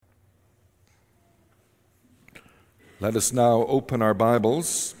Let us now open our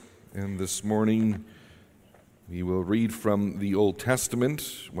Bibles, and this morning we will read from the Old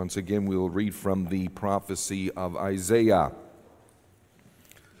Testament. Once again, we will read from the prophecy of Isaiah.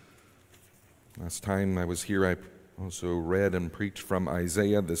 Last time I was here, I also read and preached from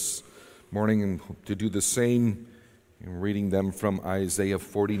Isaiah. This morning, and to do the same, I'm reading them from Isaiah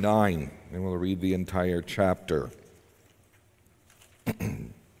 49, and we'll read the entire chapter.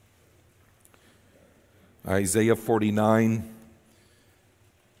 Isaiah 49,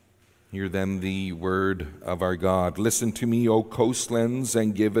 hear then the word of our God. Listen to me, O coastlands,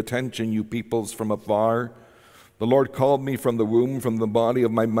 and give attention, you peoples from afar. The Lord called me from the womb, from the body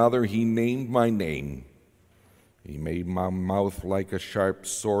of my mother. He named my name. He made my mouth like a sharp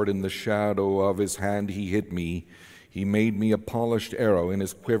sword. In the shadow of his hand he hid me. He made me a polished arrow. In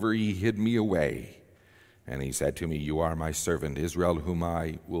his quiver he hid me away. And he said to me, you are my servant, Israel, in whom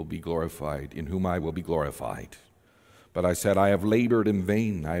I will be glorified. But I said, I have labored in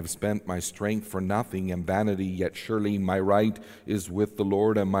vain. I have spent my strength for nothing and vanity, yet surely my right is with the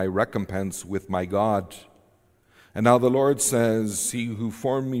Lord and my recompense with my God. And now the Lord says, he who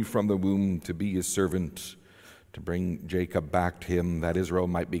formed me from the womb to be his servant, to bring Jacob back to him, that Israel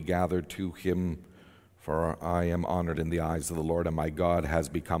might be gathered to him. For I am honored in the eyes of the Lord, and my God has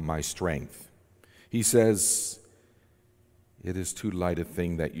become my strength. He says, it is too light a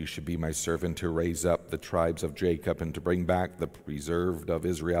thing that you should be my servant to raise up the tribes of Jacob and to bring back the preserved of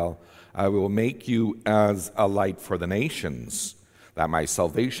Israel. I will make you as a light for the nations, that my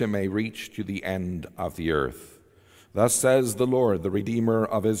salvation may reach to the end of the earth. Thus says the Lord, the Redeemer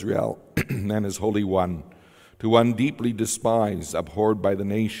of Israel and his Holy One, to one deeply despised, abhorred by the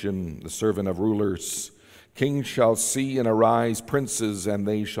nation, the servant of rulers. Kings shall see and arise, princes, and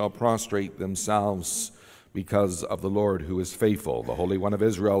they shall prostrate themselves because of the Lord who is faithful, the Holy One of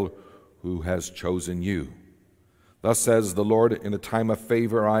Israel who has chosen you. Thus says the Lord, in a time of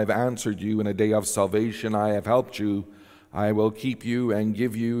favor I have answered you, in a day of salvation I have helped you. I will keep you and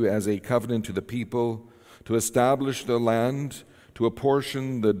give you as a covenant to the people, to establish the land, to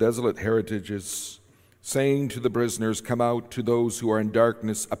apportion the desolate heritages, saying to the prisoners, come out, to those who are in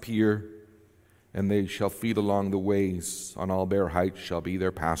darkness, appear. And they shall feed along the ways, on all bare heights shall be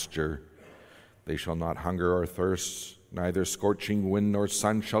their pasture. They shall not hunger or thirst, neither scorching wind nor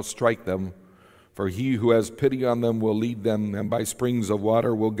sun shall strike them. For he who has pity on them will lead them, and by springs of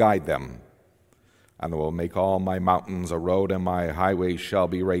water will guide them. And I will make all my mountains a road, and my highways shall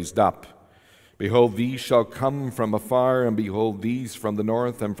be raised up. Behold, these shall come from afar, and behold, these from the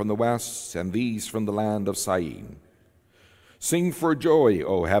north and from the west, and these from the land of Syene. Sing for joy,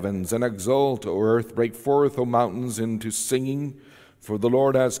 O heavens, and exult, O earth. Break forth, O mountains, into singing. For the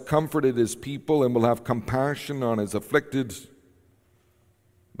Lord has comforted his people and will have compassion on his afflicted.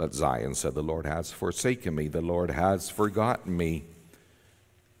 But Zion said, the Lord has forsaken me. The Lord has forgotten me.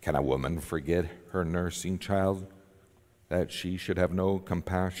 Can a woman forget her nursing child, that she should have no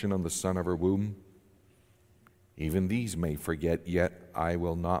compassion on the son of her womb? Even these may forget, yet I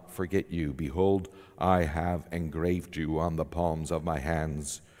will not forget you. Behold, I have engraved you on the palms of my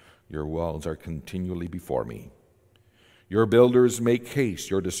hands. Your walls are continually before me. Your builders make haste,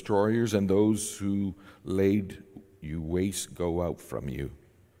 your destroyers and those who laid you waste go out from you.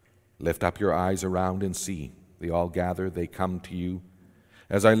 Lift up your eyes around and see. They all gather, they come to you.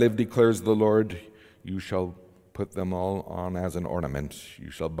 As I live, declares the Lord, you shall put them all on as an ornament.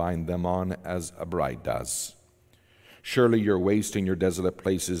 You shall bind them on as a bride does. Surely your waste in your desolate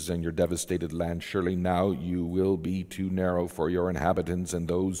places and your devastated land, surely now you will be too narrow for your inhabitants, and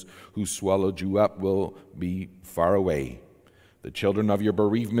those who swallowed you up will be far away. The children of your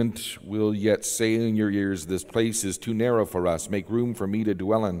bereavement will yet say in your ears, this place is too narrow for us, make room for me to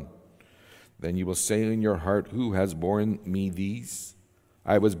dwell in. Then you will say in your heart, who has borne me these?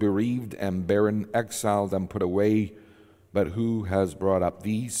 I was bereaved and barren, exiled and put away, but who has brought up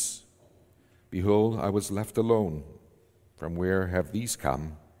these? Behold, I was left alone. From where have these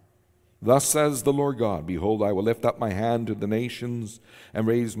come? Thus says the Lord God, behold, I will lift up my hand to the nations and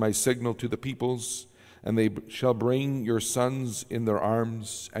raise my signal to the peoples, and they shall bring your sons in their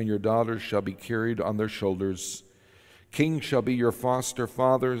arms, and your daughters shall be carried on their shoulders. Kings shall be your foster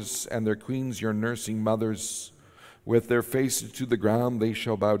fathers, and their queens your nursing mothers. With their faces to the ground they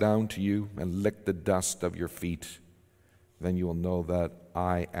shall bow down to you and lick the dust of your feet. Then you will know that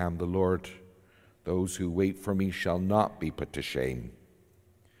I am the Lord. Those who wait for me shall not be put to shame.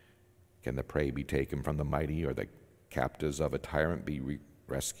 Can the prey be taken from the mighty, or the captives of a tyrant be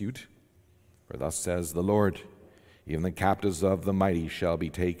rescued? For thus says the Lord, even the captives of the mighty shall be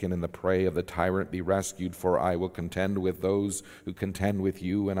taken, and the prey of the tyrant be rescued. For I will contend with those who contend with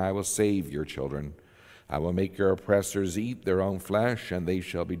you, and I will save your children. I will make your oppressors eat their own flesh, and they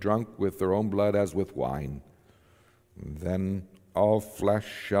shall be drunk with their own blood as with wine. Then all flesh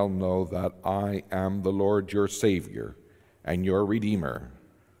shall know that I am the Lord your Savior and your Redeemer,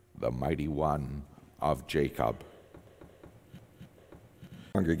 the mighty one of Jacob.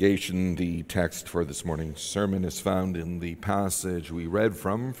 Congregation, the text for this morning's sermon is found in the passage we read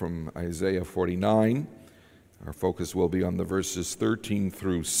from Isaiah 49. Our focus will be on the verses 13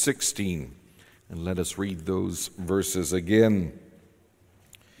 through 16. And let us read those verses again.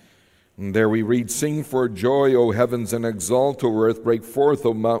 And there we read, "Sing for joy, O heavens, and exult, O earth. Break forth,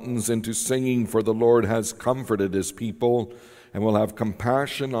 O mountains, into singing, for the Lord has comforted his people and will have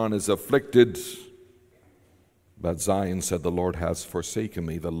compassion on his afflicted." But Zion said, "The Lord has forsaken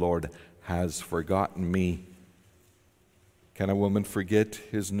me. The Lord has forgotten me." Can a woman forget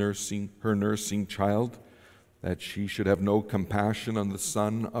her nursing child, that she should have no compassion on the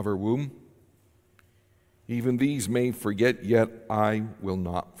son of her womb? Even these may forget, yet I will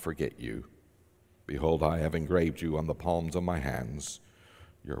not forget you. Behold, I have engraved you on the palms of my hands.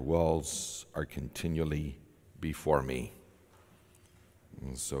 Your walls are continually before me.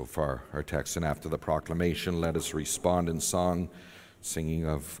 And so far, our text, and after the proclamation, let us respond in song, singing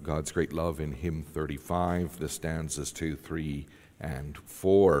of God's great love in hymn 35, the stanzas 2, 3, and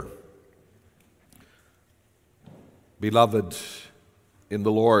 4. Beloved in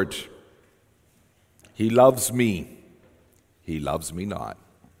the Lord, he loves me not.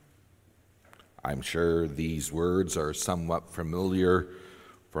 I'm sure these words are somewhat familiar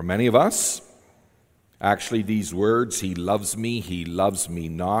for many of us. Actually, these words, he loves me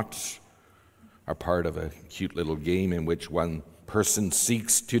not, are part of a cute little game in which one person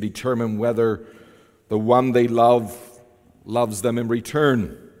seeks to determine whether the one they love loves them in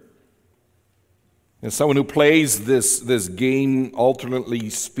return. And someone who plays this game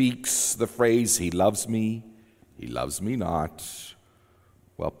alternately speaks the phrase, he loves me not,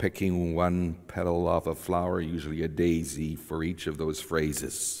 while picking one petal off a flower, usually a daisy, for each of those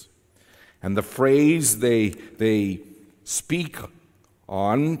phrases. And the phrase they speak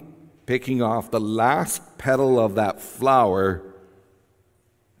on, picking off the last petal of that flower,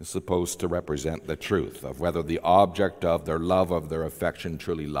 is supposed to represent the truth of whether the object of their love, of their affection,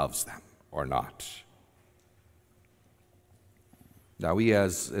 truly loves them or not. Now, we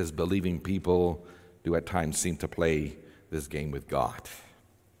as believing people do at times seem to play this game with God.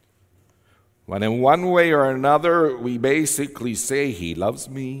 When in one way or another we basically say, he loves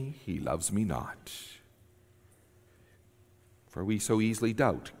me not. For we so easily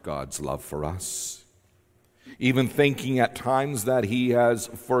doubt God's love for us, even thinking at times that he has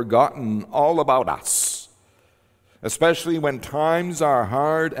forgotten all about us, especially when times are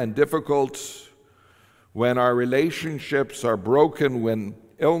hard and difficult, when our relationships are broken, when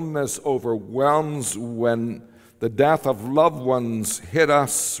illness overwhelms, when the death of loved ones hit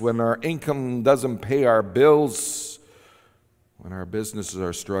us, when our income doesn't pay our bills, when our businesses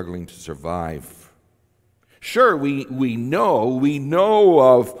are struggling to survive. Sure, we know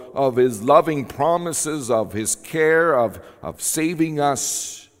of his loving promises, of his care, of saving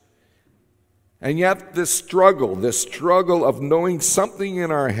us. And yet this struggle of knowing something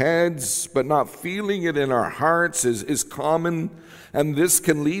in our heads but not feeling it in our hearts is common. And this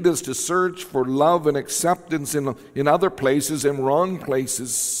can lead us to search for love and acceptance in other places, in wrong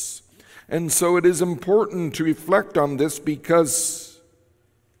places. And so it is important to reflect on this, because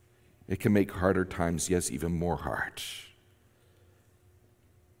it can make harder times, yes, even more hard,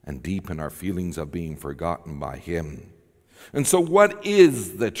 and deepen our feelings of being forgotten by him. And so what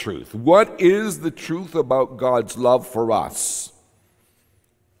is the truth? What is the truth about God's love for us?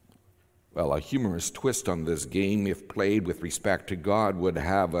 Well, a humorous twist on this game, if played with respect to God, would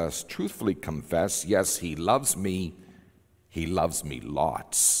have us truthfully confess, yes, he loves me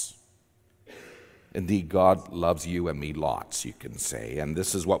lots. Indeed, God loves you and me lots, you can say. And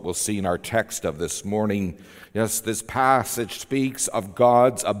this is what we'll see in our text of this morning. Yes, this passage speaks of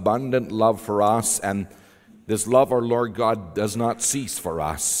God's abundant love for us, and this love our Lord God does not cease for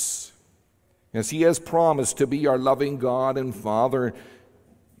us. Yes, he has promised to be our loving God and Father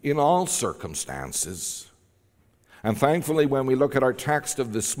in all circumstances. And thankfully, when we look at our text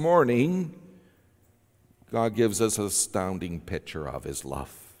of this morning, God gives us an astounding picture of his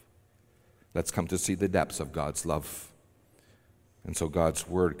love. Let's come to see the depths of God's love. And so God's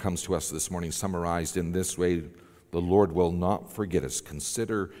word comes to us this morning summarized in this way: the Lord will not forget us.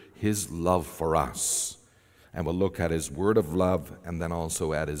 Consider his love for us. And we'll look at his word of love and then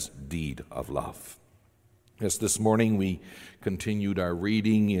also at his deed of love. Yes, this morning we continued our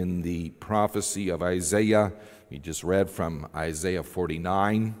reading in the prophecy of Isaiah. We just read from Isaiah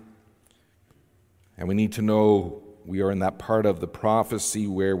 49. And we need to know we are in that part of the prophecy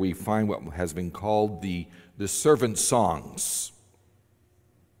where we find what has been called the servant songs.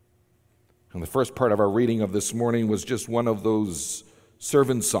 And the first part of our reading of this morning was just one of those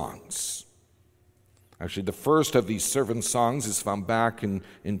servant songs. Actually, the first of these servant songs is found back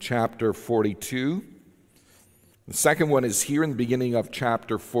in chapter 42. The second one is here in the beginning of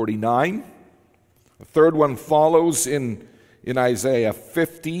chapter 49. The third one follows in Isaiah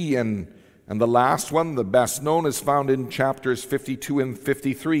 50, and the last one, the best known, is found in chapters 52 and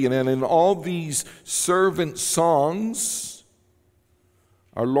 53. And then in all these servant songs,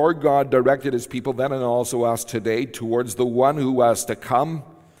 our Lord God directed his people then and also us today towards the one who was to come,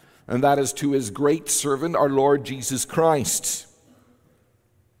 and that is to his great servant, our Lord Jesus Christ.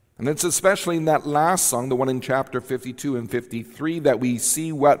 And it's especially in that last song, the one in chapter 52 and 53, that we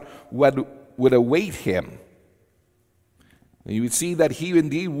see what would await him. And you would see that he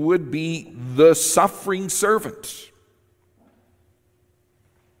indeed would be the suffering servant.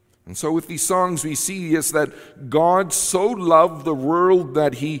 And so with these songs we see is that God so loved the world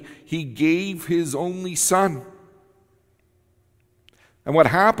that he gave his only Son. And what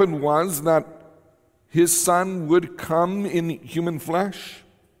happened was that his Son would come in human flesh.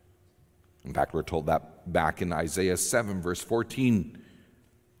 In fact, we're told that back in Isaiah 7, verse 14.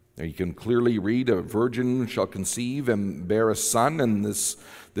 There you can clearly read, a virgin shall conceive and bear a son, and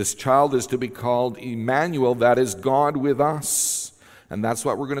this child is to be called Emmanuel, that is God with us. And that's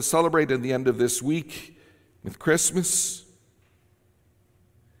what we're going to celebrate at the end of this week with Christmas.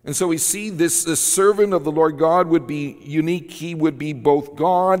 And so we see this servant of the Lord God would be unique. He would be both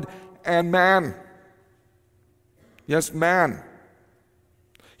God and man. Yes, man.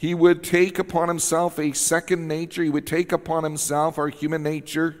 He would take upon himself a second nature. He would take upon himself our human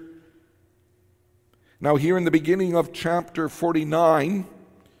nature. Now here in the beginning of chapter 49,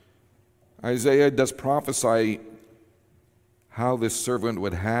 Isaiah does prophesy how this servant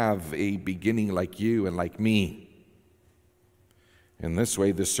would have a beginning like you and like me. In this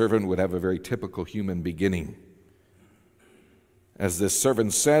way, this servant would have a very typical human beginning. As this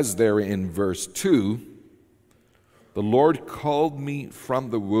servant says there in verse 2, the Lord called me from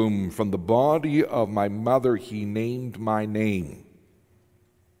the womb, from the body of my mother he named my name.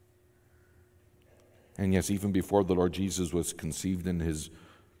 And yes, even before the Lord Jesus was conceived in his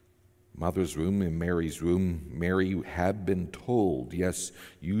mother's womb, in Mary's womb, Mary had been told, yes,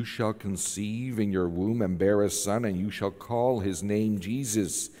 you shall conceive in your womb and bear a son, and you shall call his name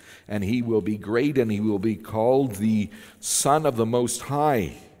Jesus, and he will be great, and he will be called the Son of the Most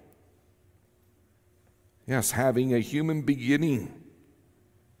High. Yes, having a human beginning,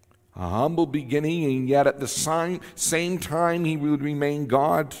 a humble beginning, and yet at the same time he would remain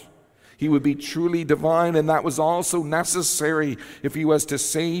God. He would be truly divine, and that was also necessary if he was to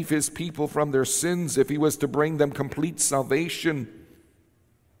save his people from their sins, if he was to bring them complete salvation.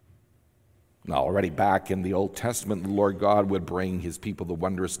 Now, already back in the Old Testament, the Lord God would bring his people the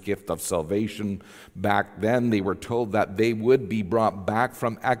wondrous gift of salvation. Back then, they were told that they would be brought back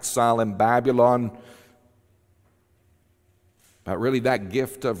from exile in Babylon. But really, that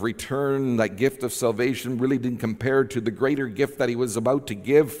gift of return, that gift of salvation, really didn't compare to the greater gift that he was about to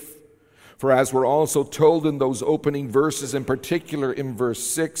give. For as we're also told in those opening verses, in particular in verse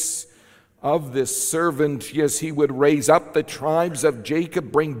 6, of this servant, yes, he would raise up the tribes of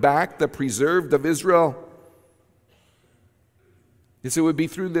Jacob, bring back the preserved of Israel. Yes, it would be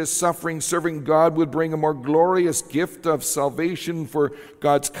through this suffering servant God would bring a more glorious gift of salvation for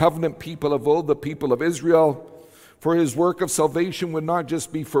God's covenant people of old, the people of Israel. For his work of salvation would not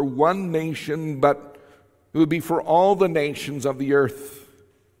just be for one nation, but it would be for all the nations of the earth.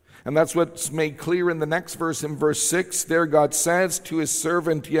 And that's what's made clear in the next verse, in verse 6. There God says to his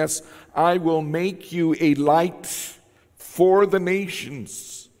servant, yes, I will make you a light for the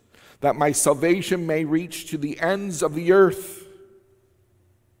nations, that my salvation may reach to the ends of the earth.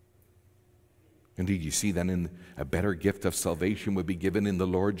 Indeed, you see then in a better gift of salvation would be given in the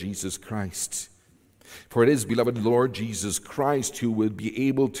Lord Jesus Christ. For it is, beloved, Lord Jesus Christ who would be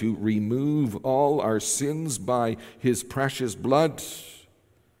able to remove all our sins by his precious blood.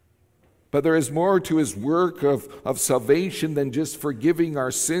 But there is more to his work of salvation than just forgiving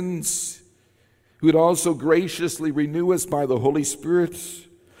our sins. He would also graciously renew us by the Holy Spirit,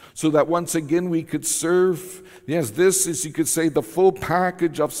 so that once again we could serve. Yes, this is, you could say, the full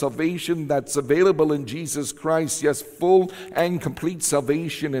package of salvation that's available in Jesus Christ. Yes, full and complete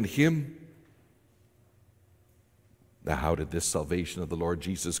salvation in him. Now, how did this salvation of the Lord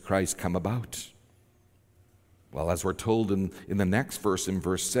Jesus Christ come about? Well, as we're told in the next verse, in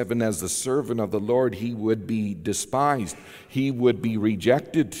verse 7, as the servant of the Lord, he would be despised. He would be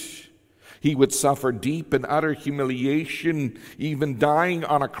rejected. He would suffer deep and utter humiliation, even dying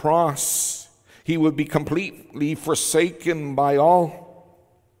on a cross. He would be completely forsaken by all.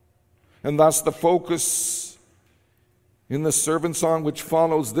 And thus the focus in the servant song which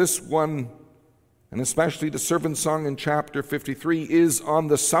follows this one, and especially the servant song in chapter 53, is on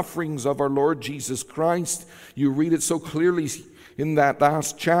the sufferings of our Lord Jesus Christ. You read it so clearly in that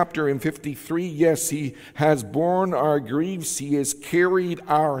last chapter in 53. Yes, he has borne our griefs. He has carried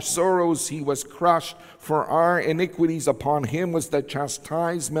our sorrows. He was crushed for our iniquities. Upon him was the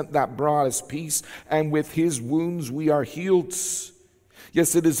chastisement that brought us peace, and with his wounds we are healed.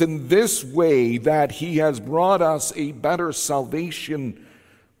 Yes, it is in this way that he has brought us a better salvation,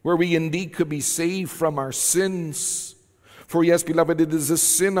 where we indeed could be saved from our sins. For yes, beloved, it is the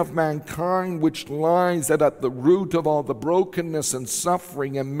sin of mankind which lies at the root of all the brokenness and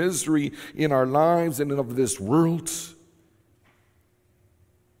suffering and misery in our lives and of this world.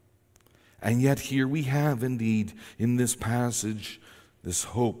 And yet here we have indeed in this passage this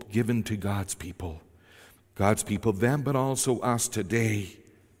hope given to God's people. God's people then, but also us today.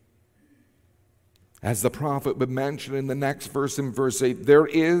 As the prophet would mention in the next verse, in verse 8, there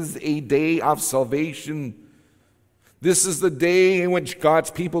is a day of salvation. This is the day in which God's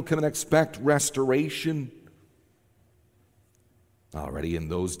people can expect restoration. Already in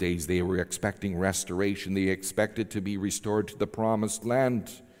those days they were expecting restoration. They expected to be restored to the promised land.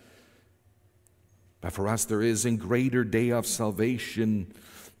 But for us there is a greater day of salvation.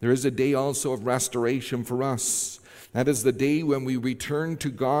 There is a day also of restoration for us. That is the day when we return to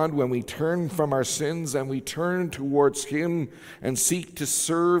God, when we turn from our sins and we turn towards him and seek to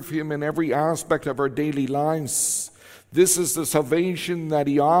serve him in every aspect of our daily lives. This is the salvation that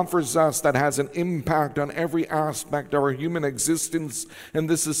he offers us that has an impact on every aspect of our human existence. And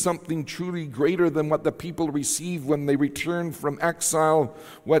this is something truly greater than what the people receive when they return from exile.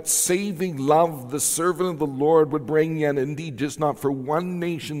 What saving love the servant of the Lord would bring, and indeed just not for one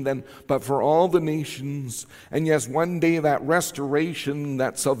nation then, but for all the nations. And yes, one day that restoration,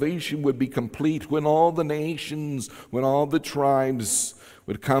 that salvation would be complete when all the nations, when all the tribes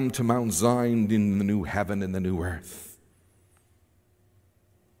would come to Mount Zion in the new heaven and the new earth.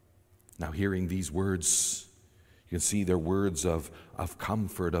 Now, hearing these words, you can see they're words of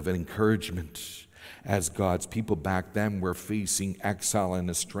comfort, of encouragement, as God's people back then were facing exile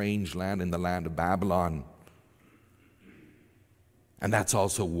in a strange land, in the land of Babylon. And that's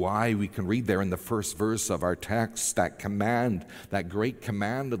also why we can read there in the first verse of our text that command, that great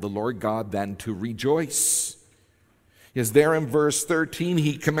command of the Lord God then to rejoice. Yes, there in verse 13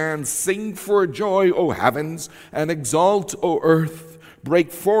 he commands, sing for joy, O heavens, and exult, O earth.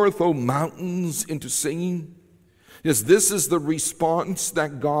 Break forth, O mountains, into singing. Yes, this is the response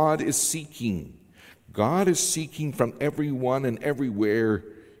that God is seeking. God is seeking from everyone and everywhere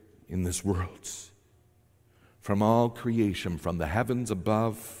in this world. From all creation, from the heavens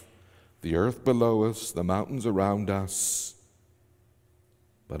above, the earth below us, the mountains around us,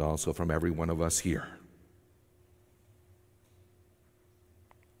 but also from every one of us here.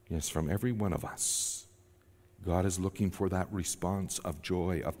 Yes, from every one of us. God is looking for that response of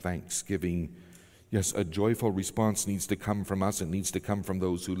joy, of thanksgiving. Yes, a joyful response needs to come from us. It needs to come from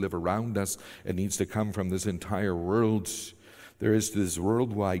those who live around us. It needs to come from this entire world. There is this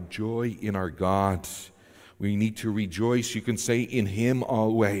worldwide joy in our God. We need to rejoice, you can say, in him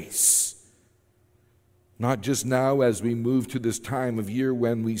always. Not just now as we move to this time of year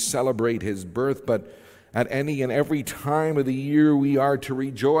when we celebrate his birth, but at any and every time of the year we are to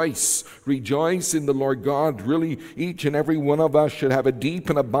rejoice. Rejoice in the Lord God. Really, each and every one of us should have a deep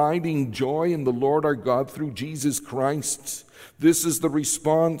and abiding joy in the Lord our God through Jesus Christ. This is the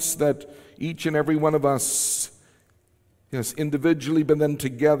response that each and every one of us, yes, individually, but then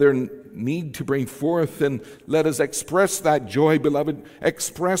together, need to bring forth. And let us express that joy, beloved.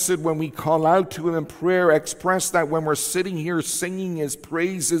 Express it when we call out to him in prayer. Express that when we're sitting here singing his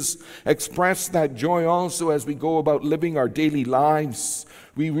praises. Express that joy also as we go about living our daily lives.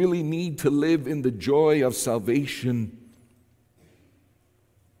 We really need to live in the joy of salvation.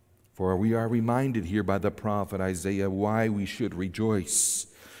 For we are reminded here by the prophet Isaiah why we should rejoice.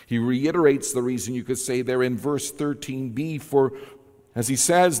 He reiterates the reason, you could say, there in verse 13b, for as he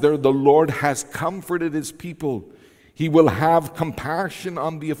says there, the Lord has comforted his people. He will have compassion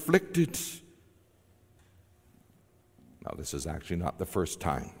on the afflicted. Now, this is actually not the first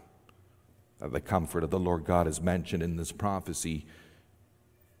time that the comfort of the Lord God is mentioned in this prophecy.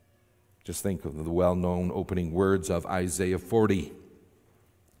 Just think of the well-known opening words of Isaiah 40.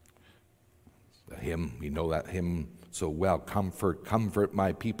 The hymn, we know that hymn so well. Comfort, comfort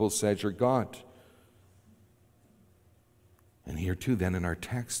my people, says your God. And here too then in our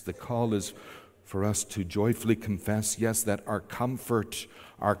text, the call is for us to joyfully confess, yes, that our comfort,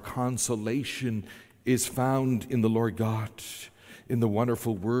 our consolation is found in the Lord God, in the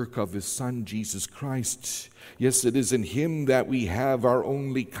wonderful work of His Son, Jesus Christ. Yes, it is in Him that we have our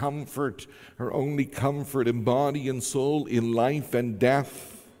only comfort in body and soul, in life and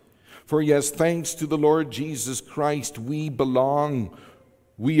death. For yes, thanks to the Lord Jesus Christ, we belong.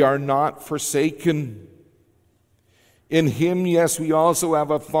 We are not forsaken. In Him, yes, we also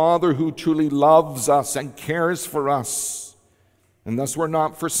have a Father who truly loves us and cares for us. And thus we're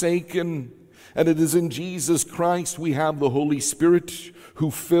not forsaken. And it is in Jesus Christ we have the Holy Spirit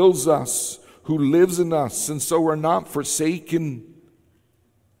who fills us, who lives in us, and so we're not forsaken.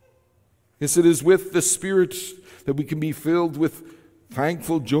 Yes, it is with the Spirit that we can be filled with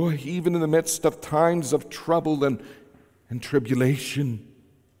thankful joy, even in the midst of times of trouble and tribulation.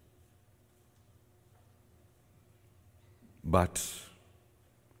 But,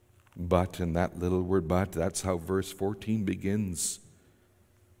 and that little word but, that's how verse 14 begins.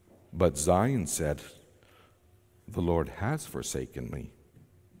 But Zion said, the Lord has forsaken me.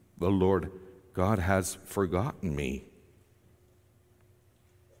 The Lord God has forgotten me.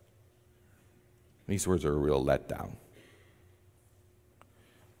 These words are a real letdown.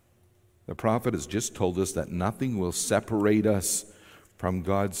 The prophet has just told us that nothing will separate us from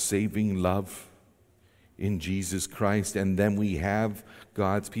God's saving love in Jesus Christ. And then we have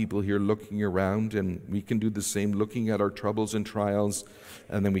God's people here looking around, and we can do the same, looking at our troubles and trials,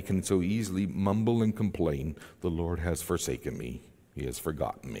 and then we can so easily mumble and complain, the Lord has forsaken me. He has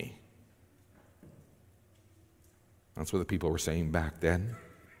forgotten me. That's what the people were saying back then.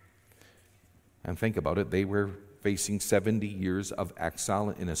 And think about it, they were facing 70 years of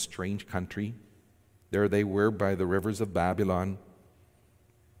exile in a strange country. There they were by the rivers of Babylon,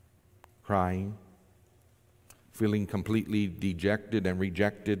 crying, feeling completely dejected and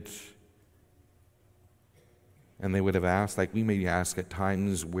rejected. And they would have asked, like we may ask at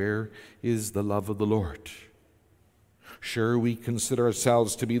times, where is the love of the Lord? Sure, we consider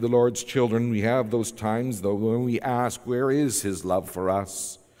ourselves to be the Lord's children. We have those times, though, when we ask, where is His love for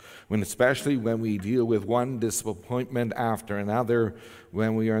us? Especially when we deal with one disappointment after another,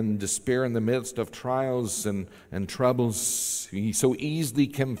 when we are in despair in the midst of trials and troubles, we so easily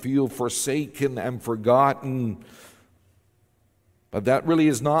can feel forsaken and forgotten. But that really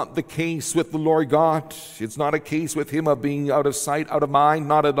is not the case with the Lord God. It's not a case with Him of being out of sight, out of mind,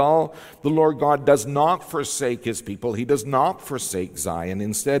 not at all. The Lord God does not forsake His people. He does not forsake Zion.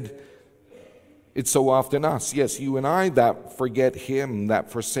 Instead, it's so often us, yes, you and I, that forget Him, that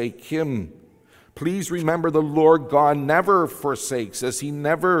forsake Him. Please remember, the Lord God never forsakes us. He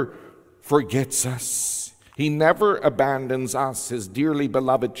never forgets us. He never abandons us, His dearly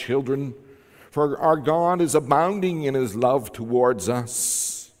beloved children. For our God is abounding in His love towards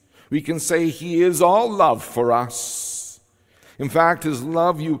us. We can say He is all love for us. In fact, His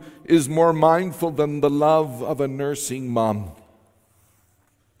love is more mindful than the love of a nursing mom.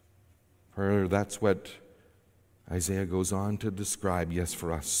 For that's what Isaiah goes on to describe, yes,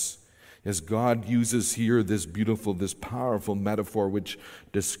 for us. As God uses here this beautiful, this powerful metaphor which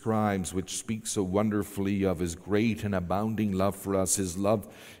describes, which speaks so wonderfully of His great and abounding love for us. His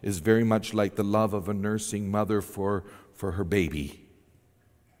love is very much like the love of a nursing mother for her baby.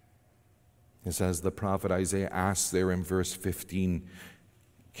 As the prophet Isaiah asks there in verse 15,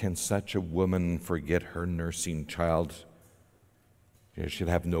 can such a woman forget her nursing child? She should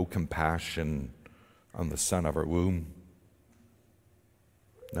have no compassion on the son of her womb.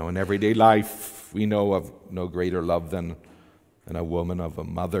 Now, in everyday life, we know of no greater love than a woman, of a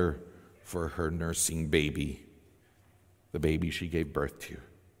mother for her nursing baby, the baby she gave birth to.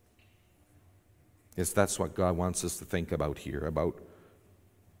 Yes, that's what God wants us to think about here, about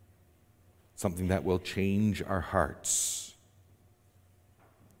something that will change our hearts,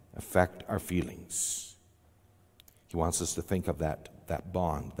 affect our feelings. He wants us to think of that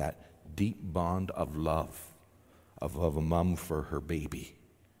bond, that deep bond of love of a mom for her baby.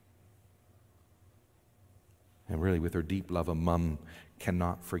 And really, with her deep love, a mom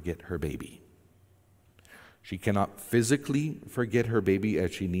cannot forget her baby. She cannot physically forget her baby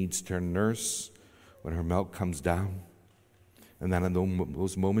as she needs to nurse when her milk comes down. And then in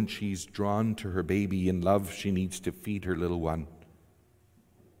those moments she's drawn to her baby in love, she needs to feed her little one.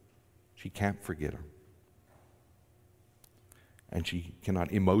 She can't forget her. And she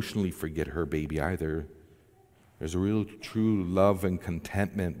cannot emotionally forget her baby either. There's a real true love and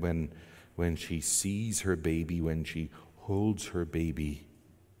contentment when she sees her baby, when she holds her baby.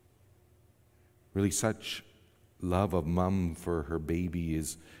 Really, such love of mom for her baby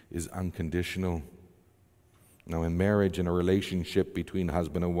is unconditional. Now, in marriage, in a relationship between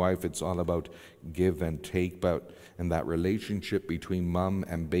husband and wife, it's all about give and take. But in that relationship between mom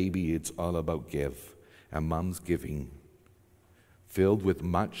and baby, it's all about give. And mom's giving. Filled with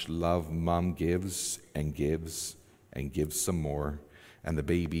much love, mom gives and gives and gives some more. And the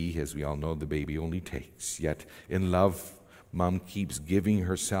baby, as we all know, the baby only takes. Yet in love, mom keeps giving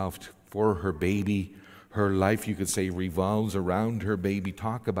herself for her baby. Her life, you could say, revolves around her baby.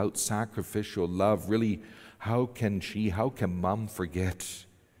 Talk about sacrificial love. Really, how can mom forget?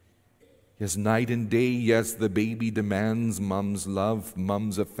 Yes, night and day, yes, the baby demands mom's love,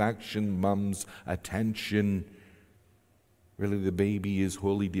 mom's affection, mom's attention. Really, the baby is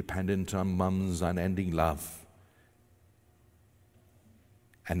wholly dependent on mom's unending love.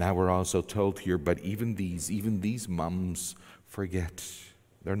 And now we're also told here, but even these moms forget.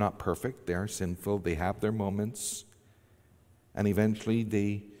 They're not perfect, they are sinful, they have their moments. And eventually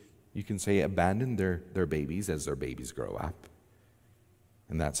they, you can say, abandon their babies as their babies grow up.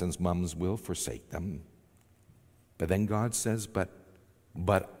 In that sense, moms will forsake them. But then God says, but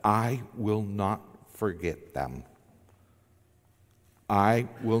I will not forget them. I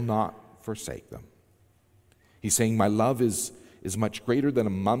will not forsake them. He's saying my love is much greater than a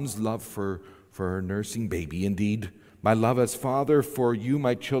mom's love for her nursing baby. Indeed, my love as Father for you,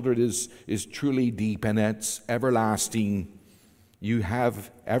 my children, is truly deep, and it's everlasting. You have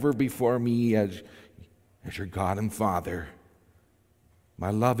ever before me as your God and Father. My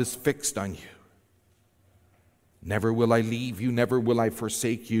love is fixed on you. Never will I leave you, never will I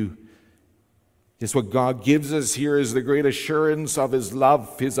forsake you. Yes, what God gives us here is the great assurance of His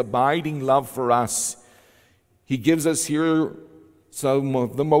love, His abiding love for us. He gives us here some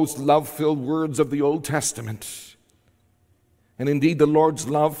of the most love-filled words of the Old Testament. And indeed, the Lord's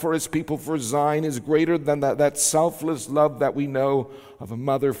love for His people, for Zion, is greater than that selfless love that we know of a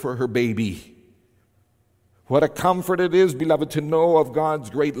mother for her baby. What a comfort it is, beloved, to know of God's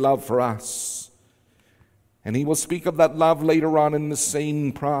great love for us. And He will speak of that love later on in the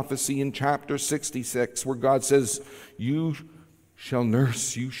same prophecy in chapter 66, where God says, you shall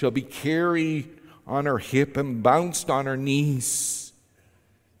nurse, you shall be carried on her hip and bounced on her knees.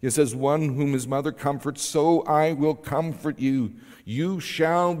 Yes, as one whom his mother comforts, so I will comfort you. You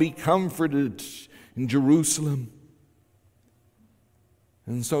shall be comforted in Jerusalem.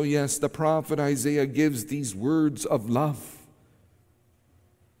 And so, yes, the prophet Isaiah gives these words of love.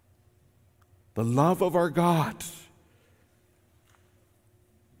 The love of our God.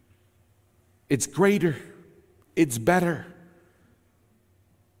 It's greater. It's better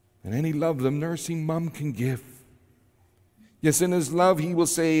than any love the nursing mom can give. Yes, in His love, He will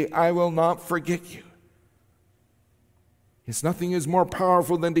say, I will not forget you. Yes, nothing is more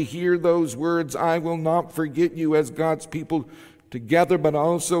powerful than to hear those words, I will not forget you, as God's people together, but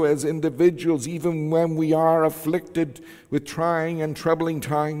also as individuals, even when we are afflicted with trying and troubling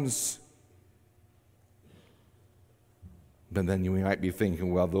times. But then you might be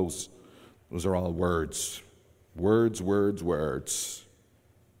thinking, well, those are all words. Words, words, words.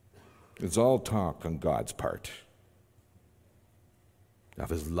 It's all talk on God's part. Of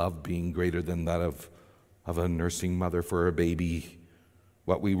His love being greater than that of a nursing mother for a baby.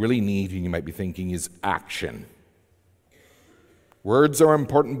 What we really need, and you might be thinking, is action. Words are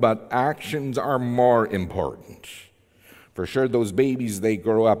important, but actions are more important. For sure, those babies, they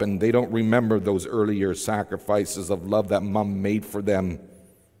grow up and they don't remember those earlier sacrifices of love that mom made for them.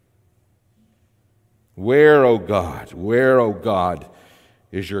 Where, O God,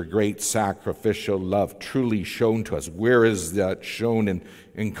 is your great sacrificial love truly shown to us? Where is that shown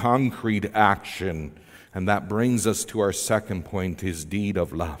in concrete action? And that brings us to our second point, His deed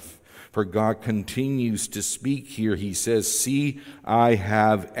of love. For God continues to speak here. He says, see, I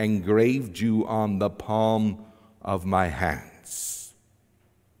have engraved you on the palm of my hands.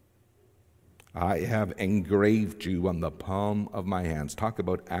 I have engraved you on the palm of my hands. Talk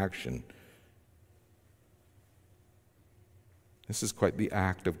about action. This is quite the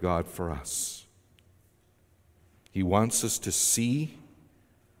act of God for us. He wants us to see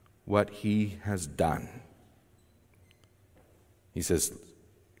what He has done. He says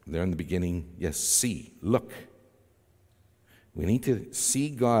there in the beginning, yes, see, look. We need to see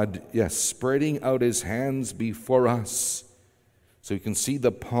God, yes, spreading out His hands before us so we can see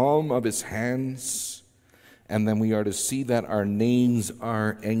the palm of His hands, and then we are to see that our names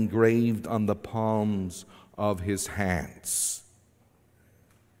are engraved on the palms of His hands.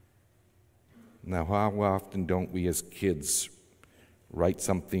 Now, how often don't we as kids write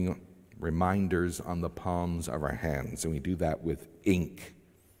something, reminders on the palms of our hands, and we do that with ink?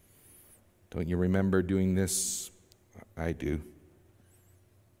 Don't you remember doing this? I do.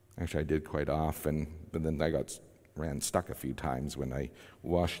 Actually, I did quite often, but then I ran stuck a few times when I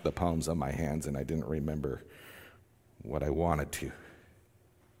washed the palms of my hands and I didn't remember what I wanted to.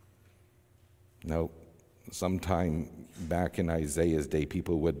 No, sometime back in Isaiah's day,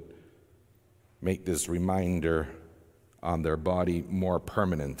 people would make this reminder on their body more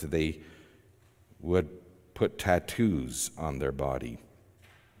permanent. They would put tattoos on their body,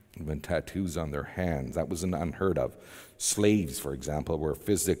 even tattoos on their hands. That wasn't unheard of. Slaves, for example, were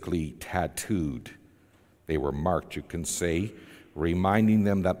physically tattooed. They were marked, you can say, reminding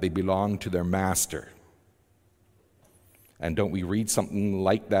them that they belonged to their master. And don't we read something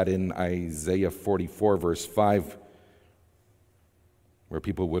like that in Isaiah 44, verse 5, where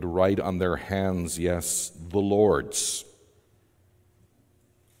people would write on their hands, yes, the Lord's.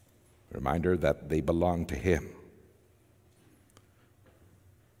 A reminder that they belong to Him.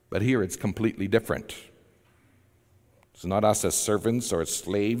 But here it's completely different. It's not us as servants or as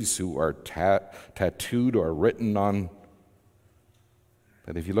slaves who are tattooed or written on.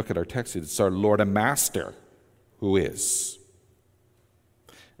 But if you look at our text, it's our Lord and Master who is.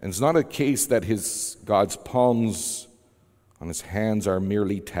 And it's not a case that God's palms on His hands are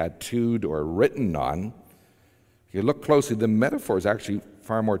merely tattooed or written on. If you look closely, the metaphor is actually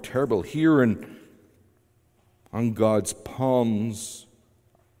far more terrible. Here on God's palms,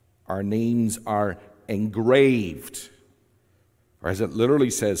 our names are engraved, or as it literally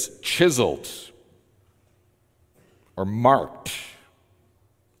says, chiseled or marked.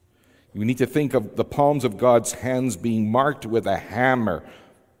 You need to think of the palms of God's hands being marked with a hammer,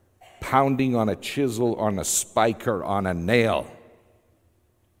 pounding on a chisel, on a spike, or on a nail.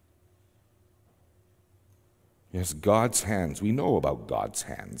 Yes, God's hands. We know about God's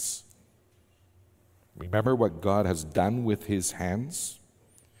hands. Remember what God has done with His hands?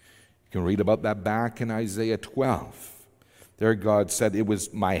 You can read about that back in Isaiah 12. There God said, "It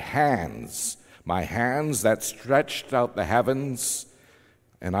was my hands that stretched out the heavens,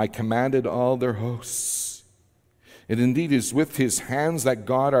 and I commanded all their hosts." It indeed is with His hands that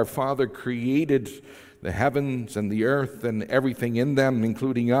God our Father created the heavens and the earth and everything in them,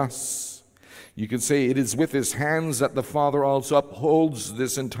 including us. You could say it is with His hands that the Father also upholds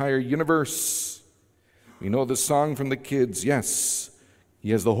this entire universe. We know the song from the kids, yes,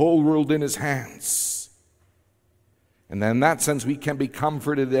 He has the whole world in His hands. And in that sense, we can be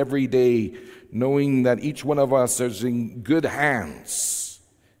comforted every day knowing that each one of us is in good hands,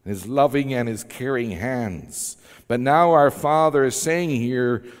 His loving and His caring hands. But now our Father is saying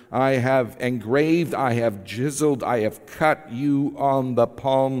here, I have engraved, I have chiseled, I have cut you on the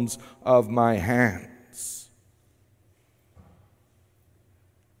palms of my hands.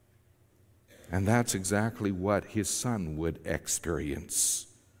 And that's exactly what His Son would experience.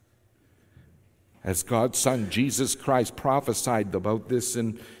 As God's Son, Jesus Christ, prophesied about this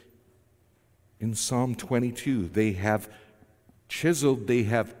in Psalm 22. They have chiseled, they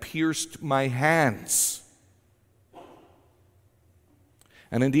have pierced my hands.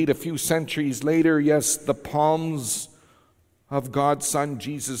 And indeed, a few centuries later, yes, the palms of God's Son,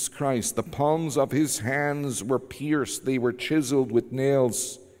 Jesus Christ, the palms of His hands were pierced. They were chiseled with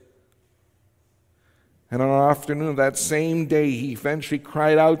nails. And on an afternoon of that same day, He eventually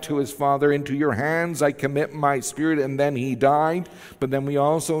cried out to His Father, "Into your hands I commit my spirit," and then He died. But then we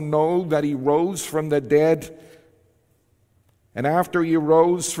also know that He rose from the dead. And after He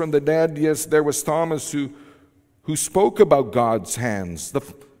rose from the dead, yes, there was Thomas who spoke about God's hands,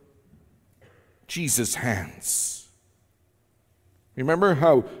 Jesus' hands. Remember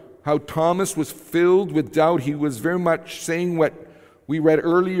how Thomas was filled with doubt? He was very much saying what we read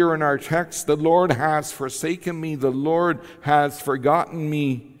earlier in our text, "The Lord has forsaken me, the Lord has forgotten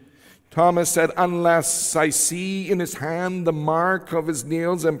me." Thomas said, "Unless I see in His hand the mark of His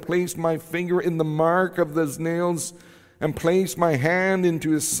nails, and place my finger in the mark of those nails, and place my hand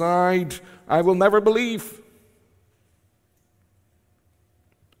into His side, I will never believe."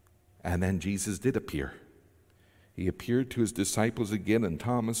 And then Jesus did appear. He appeared to His disciples again, and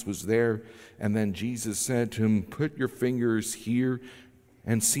Thomas was there. And then Jesus said to him, "Put your fingers here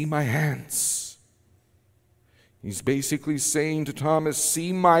and see my hands." He's basically saying to Thomas,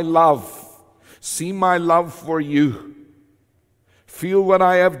 see my love for you. Feel what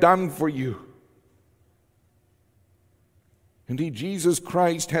I have done for you. Indeed, Jesus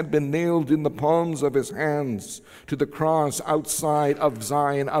Christ had been nailed in the palms of His hands to the cross outside of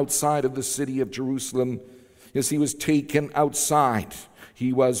Zion, outside of the city of Jerusalem. Yes, He was taken outside.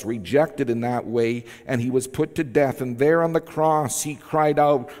 He was rejected in that way, and He was put to death. And there on the cross, He cried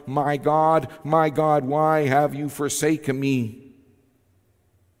out, my God, why have you forsaken me?"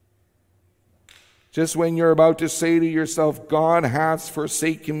 Just when you're about to say to yourself, God has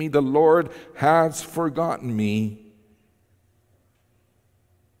forsaken me, the Lord has forgotten me,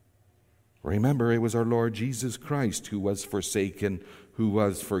 remember, it was our Lord Jesus Christ who was forsaken, who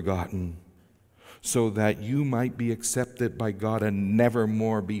was forgotten, so that you might be accepted by God and never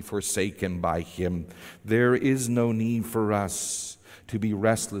more be forsaken by Him. There is no need for us to be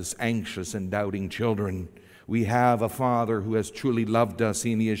restless, anxious, and doubting children. We have a Father who has truly loved us,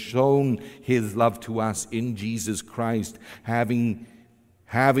 and He has shown His love to us in Jesus Christ, having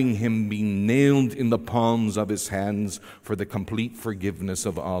Him be nailed in the palms of His hands for the complete forgiveness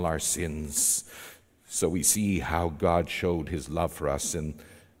of all our sins. So we see how God showed His love for us, and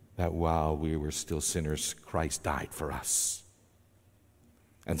that while we were still sinners, Christ died for us.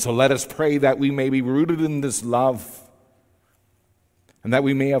 And so let us pray that we may be rooted in this love, and that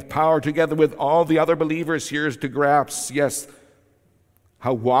we may have power together with all the other believers here to grasp, yes,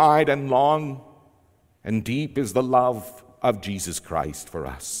 how wide and long and deep is the love of Jesus Christ for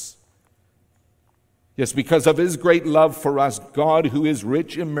us. Yes, because of His great love for us, God, who is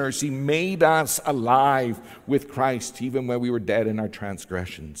rich in mercy, made us alive with Christ even when we were dead in our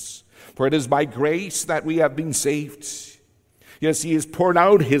transgressions. For it is by grace that we have been saved. Yes, He has poured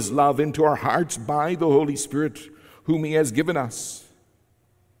out His love into our hearts by the Holy Spirit, whom He has given us.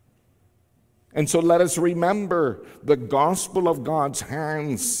 And so let us remember the gospel of God's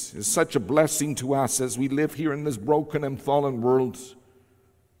hands is such a blessing to us as we live here in this broken and fallen world.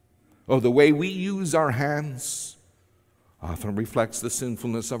 Oh, the way we use our hands often reflects the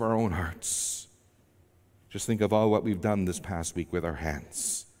sinfulness of our own hearts. Just think of all what we've done this past week with our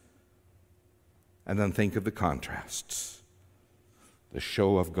hands. And then think of the contrasts, the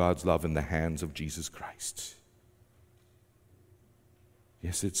show of God's love in the hands of Jesus Christ.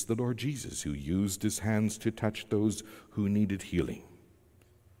 Yes, it's the Lord Jesus who used His hands to touch those who needed healing.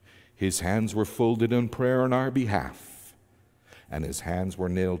 His hands were folded in prayer on our behalf, and His hands were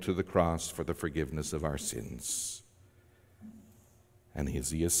nailed to the cross for the forgiveness of our sins. And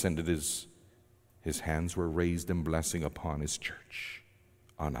as He ascended, His hands were raised in blessing upon His church,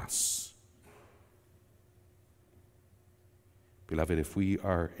 on us. Beloved, if we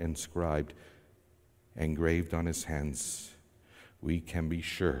are engraved on His hands, we can be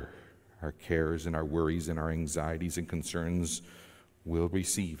sure our cares and our worries and our anxieties and concerns will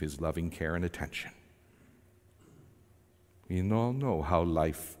receive His loving care and attention. We all know how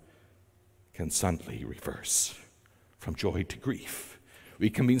life can suddenly reverse from joy to grief. We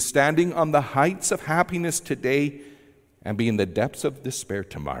can be standing on the heights of happiness today and be in the depths of despair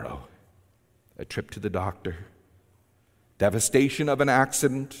tomorrow. A trip to the doctor, devastation of an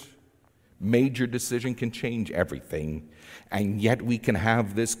accident, major decision can change everything. And yet we can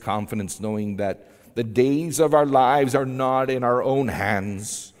have this confidence knowing that the days of our lives are not in our own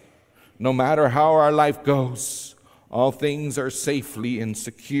hands. No matter how our life goes, all things are safely and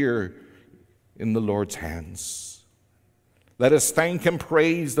secure in the Lord's hands. Let us thank and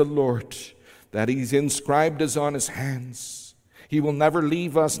praise the Lord that He's inscribed us on His hands. He will never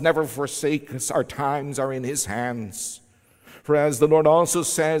leave us, never forsake us. Our times are in His hands. For as the Lord also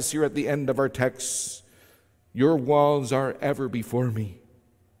says here at the end of our text, your walls are ever before me.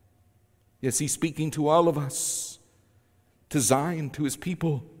 Yes, He's speaking to all of us, to Zion, to His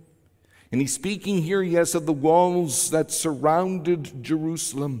people. And He's speaking here, yes, of the walls that surrounded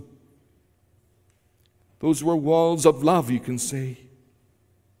Jerusalem. Those were walls of love, you can say.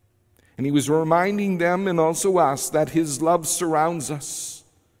 And He was reminding them and also us that His love surrounds us.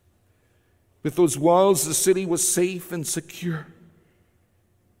 With those walls, the city was safe and secure.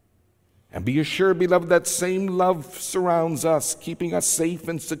 And be assured, beloved, that same love surrounds us, keeping us safe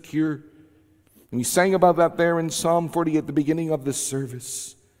and secure. And we sang about that there in Psalm 40 at the beginning of this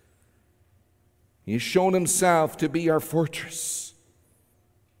service. He has shown Himself to be our fortress.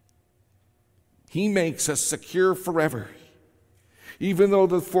 He makes us secure forever. Even though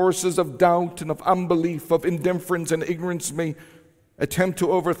the forces of doubt and of unbelief, of indifference and ignorance may attempt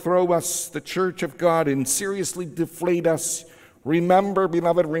to overthrow us, the church of God, and seriously deflate us, remember,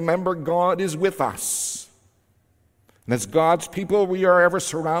 beloved, remember God is with us. And as God's people, we are ever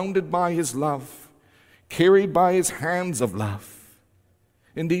surrounded by His love, carried by His hands of love.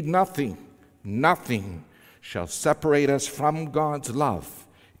 Indeed, nothing shall separate us from God's love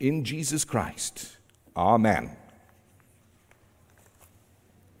in Jesus Christ. Amen.